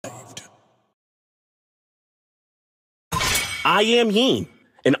I am Yin,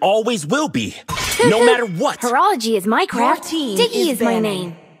 and always will be, no matter what. Horology is my craft. Your team Diggy is is my banning.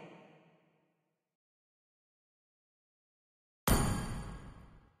 name.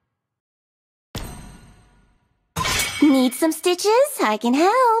 Need some stitches? I can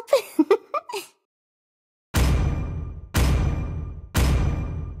help.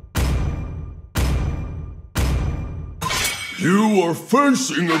 You are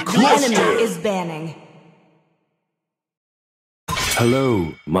facing a The cluster! enemy is banning.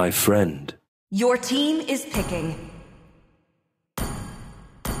 Hello, my friend. Your team is picking.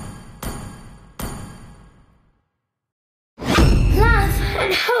 Love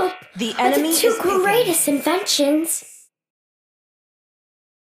and hope The are enemy the two is picking. greatest inventions.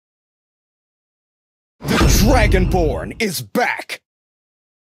 The Dragonborn is back!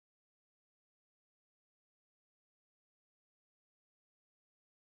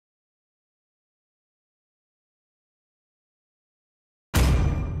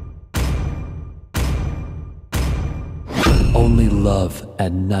 Only love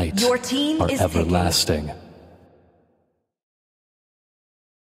and night Your team are is everlasting.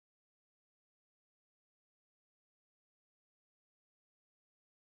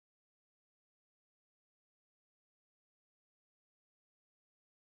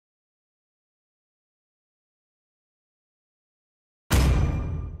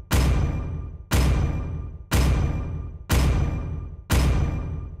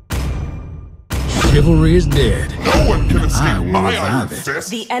 Chivalry is dead. No one can I escape will my revive iron it. fist!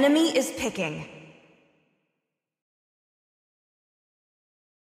 The enemy is picking.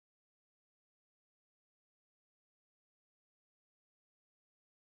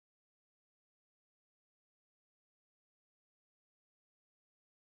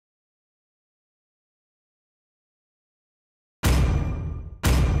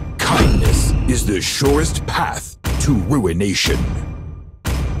 Kindness is the surest path to ruination.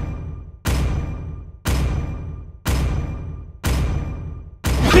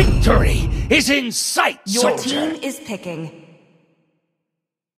 Victory is in sight, Your soldier! team is picking.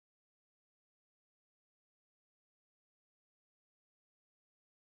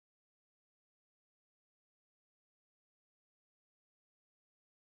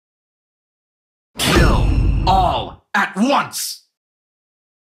 Kill all at once!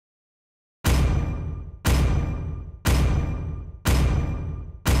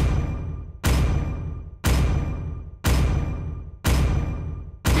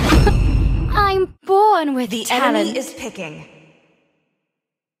 I'm born with The talent. enemy is picking.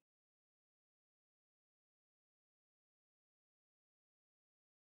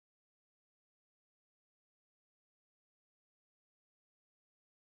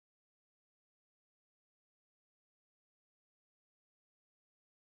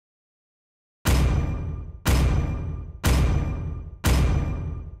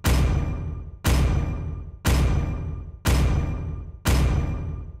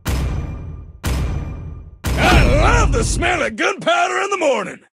 I love the smell of gunpowder in the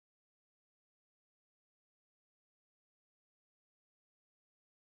morning!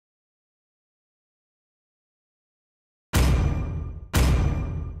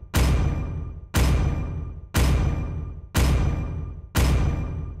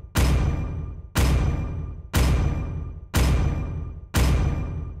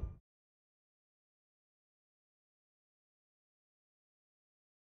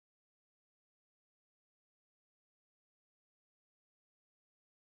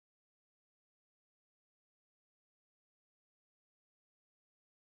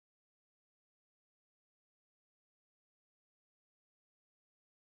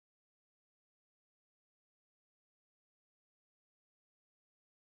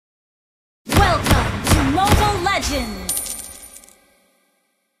 Welcome to Mobile Legends!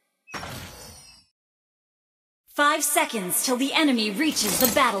 5 seconds till the enemy reaches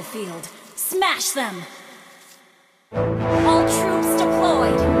the battlefield. Smash them! All troops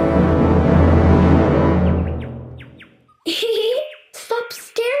deployed! Stop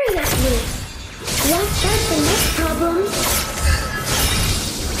staring at me. Watch out for next problems.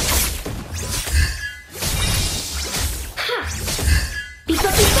 Ha!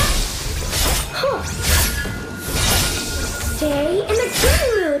 Beep-a, beep-a. Huh. Stay in the good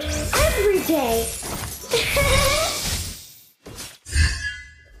mood every day.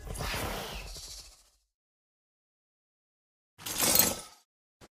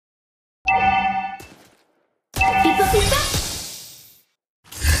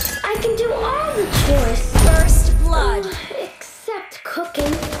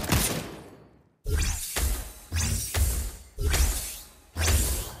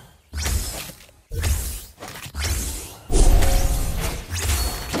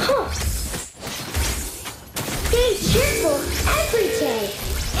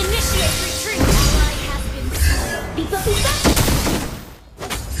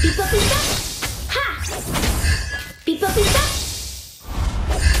 Beep-a-beep-a. Ha! Beep-a-beep-a.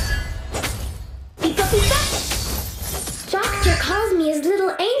 Beep-a-beep-a. Doctor calls me his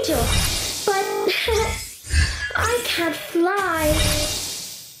little angel, but I can't fly.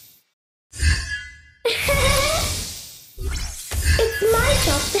 It's my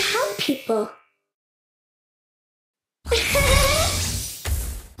job to help people.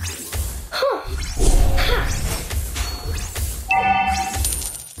 Huh. Ha.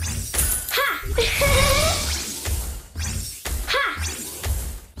 Ha. Ha.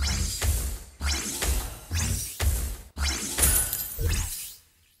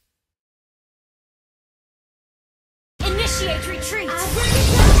 Initiate retreat.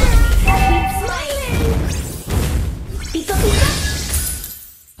 Keep smiling. Beep-a-beep-a.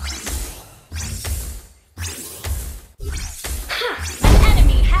 An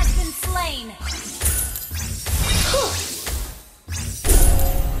enemy has been slain.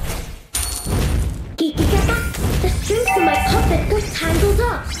 Kiki-kaka, the strings in my puppet got tangled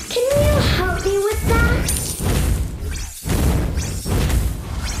up. Can you help me with that?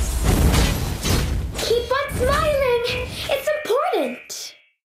 Keep on smiling. It's important.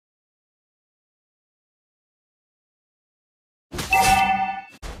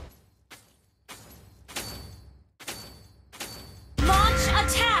 Launch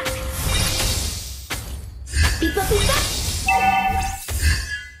attack. Beep-a-beep-a.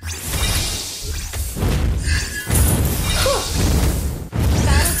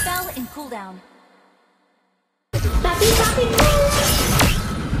 Battle spell in cooldown. Bappy-bappy-boo.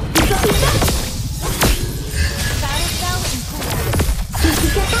 Beep-a-beep-a. Battle spell in cooldown.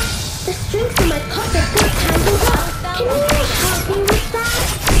 Kiki-kaka, the strings in my puppet got tangled up. Can you help me with that?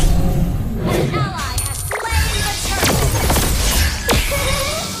 An ally has slain the turtle.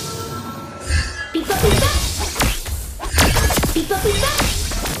 Beep-a-beep-a. Beep-a-beep-a.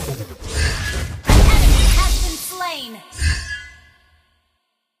 An enemy has been slain.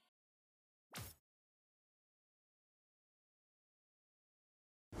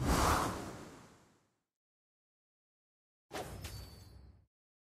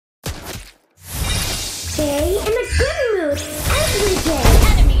 Stay in a good mood every day.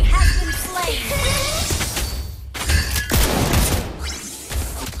 Enemy has been slain.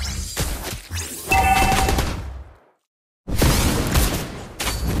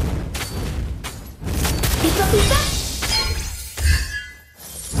 Beep-a-beep-a.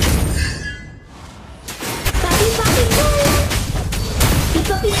 Bappy-bappy-boo.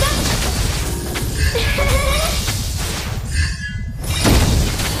 Beep-a-beep-a.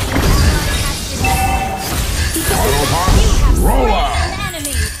 Roll out! An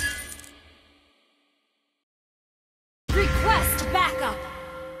enemy. Request backup.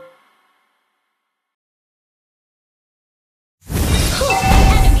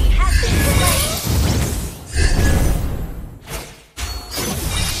 Enemy has been slain.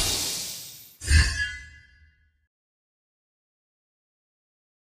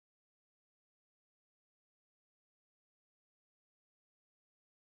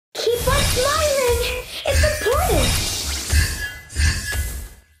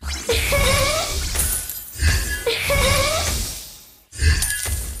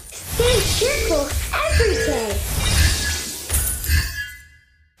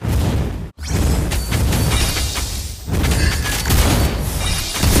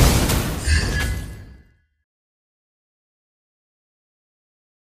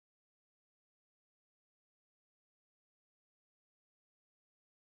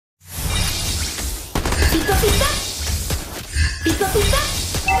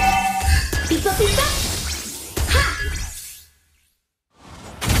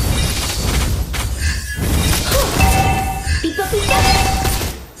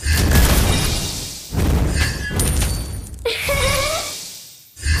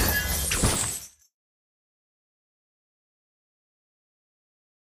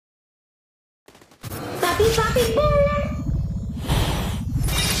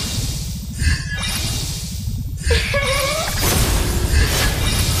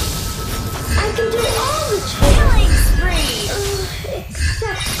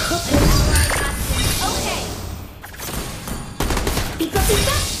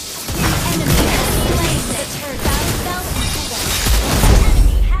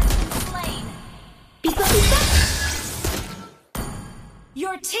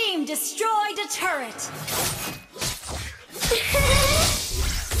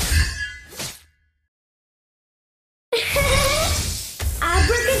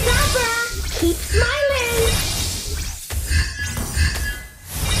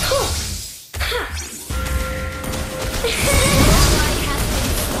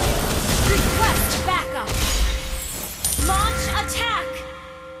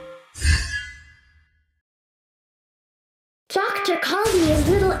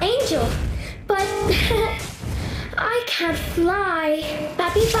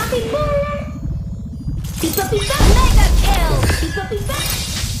 Papi papi boom! Beep up beep up! Mega kill! Beep up beep up!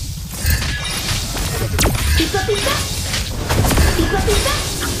 Beep up beep up! Beep up beep up!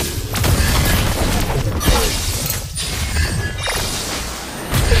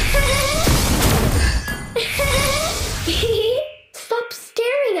 Stop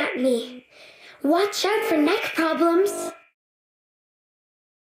staring at me. Watch out for neck problems.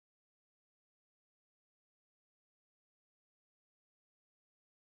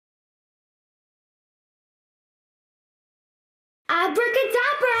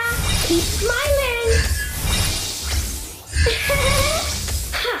 Abracadabra! Keep smiling!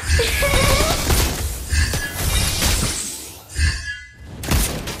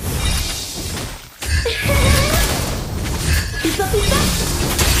 Beep up, beep up!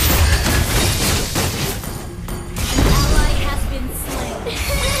 Ally has been slain.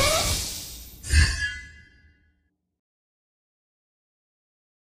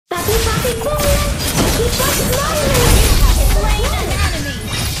 Papi, papi, boom! Keep on smiling! Slain an enemy.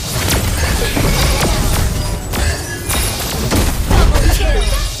 Double kill.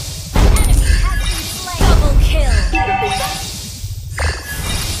 An enemy has been slain. Double kill. Beep up, beep up!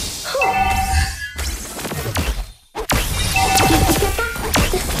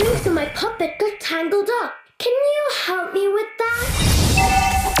 The strings of my puppet got tangled up. Can you help me with that?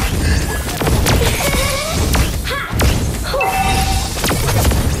 Ha! Ho!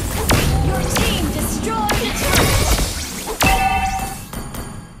 Your team destroyed a turret.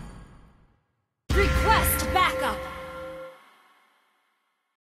 Request backup.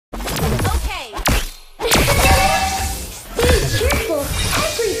 Okay. Stay cheerful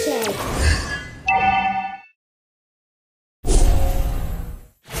every day.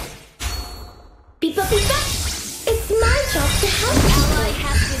 Beep up, beep up. It's my job to help Ally people.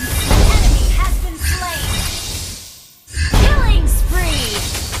 has been slain. Enemy has been slain. Killing spree.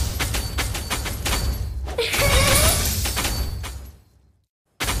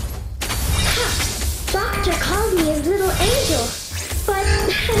 Doctor called me his little angel, but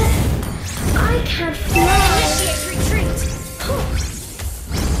I can't fly. Initiate retreat.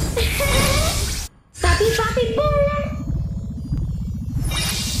 Papi, papi, boom!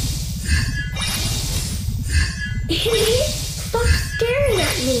 Stop staring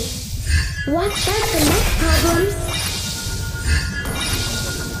at me. Watch out for neck problems.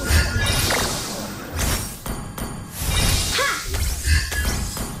 Ha!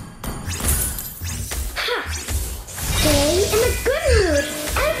 Ha! Stay in a good mood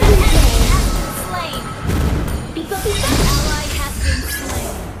every day. Slain. Beep up, beep up. Ally has been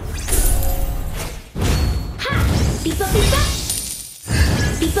slain. Ha! Beep up, beep up.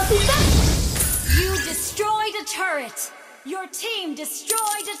 Beep up, beep up. You destroyed a turret. Your team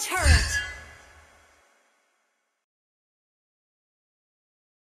destroyed a turret.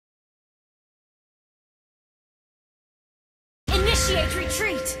 Initiate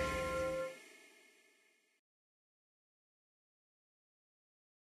retreat.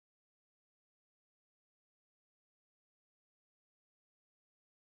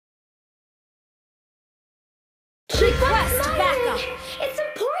 Keep on Request smiling. backup. It's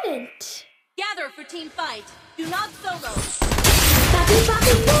important. Gather for team fight. Do not solo. Papi,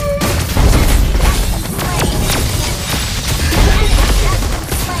 papi, boom!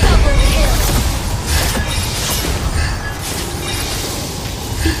 Double kill.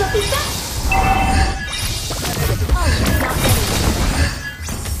 Beep up, beep up. Oh, not ready.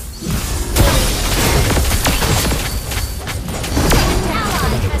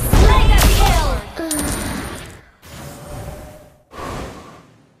 Ally has slain a kill.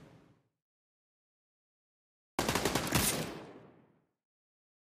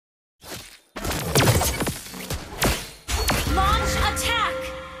 Launch attack.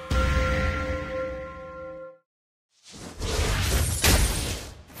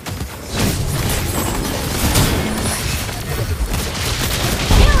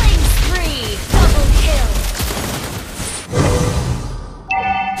 Killing spree. Double kill.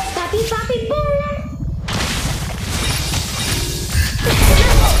 Papi, papi, boom!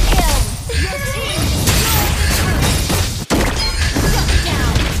 Triple kill. Your team destroyed the turret. Shut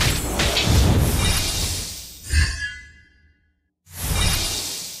down.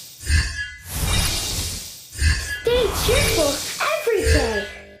 Stay cheerful every day.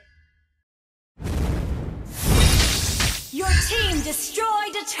 Your team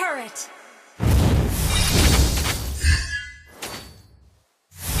destroyed a turret.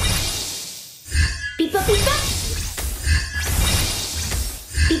 Beep up, beep up.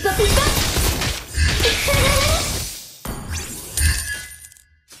 Beep up, beep up.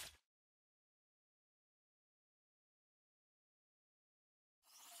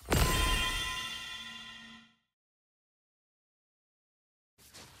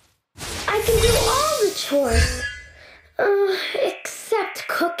 I can do all the chores. Except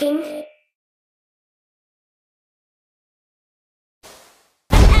cooking.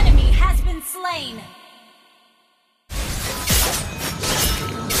 An enemy has been slain.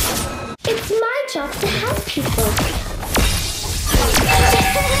 It's my job to help people.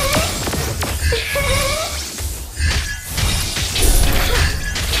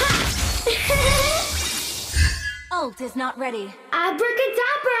 Ult is not ready.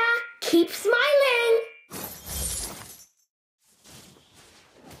 Abracadabra! Keep smiling!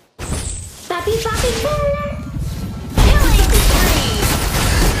 Bappy bappy boom! Killing spree.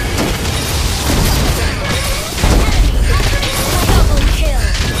 Double kill.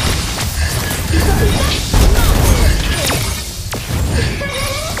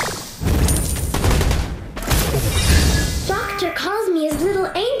 Doctor calls me his little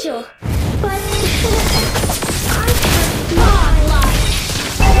angel, but I can't fly.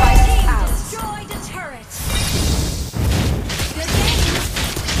 Destroyed a turret. Good game.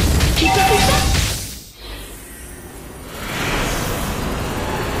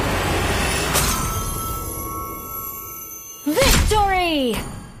 Victory!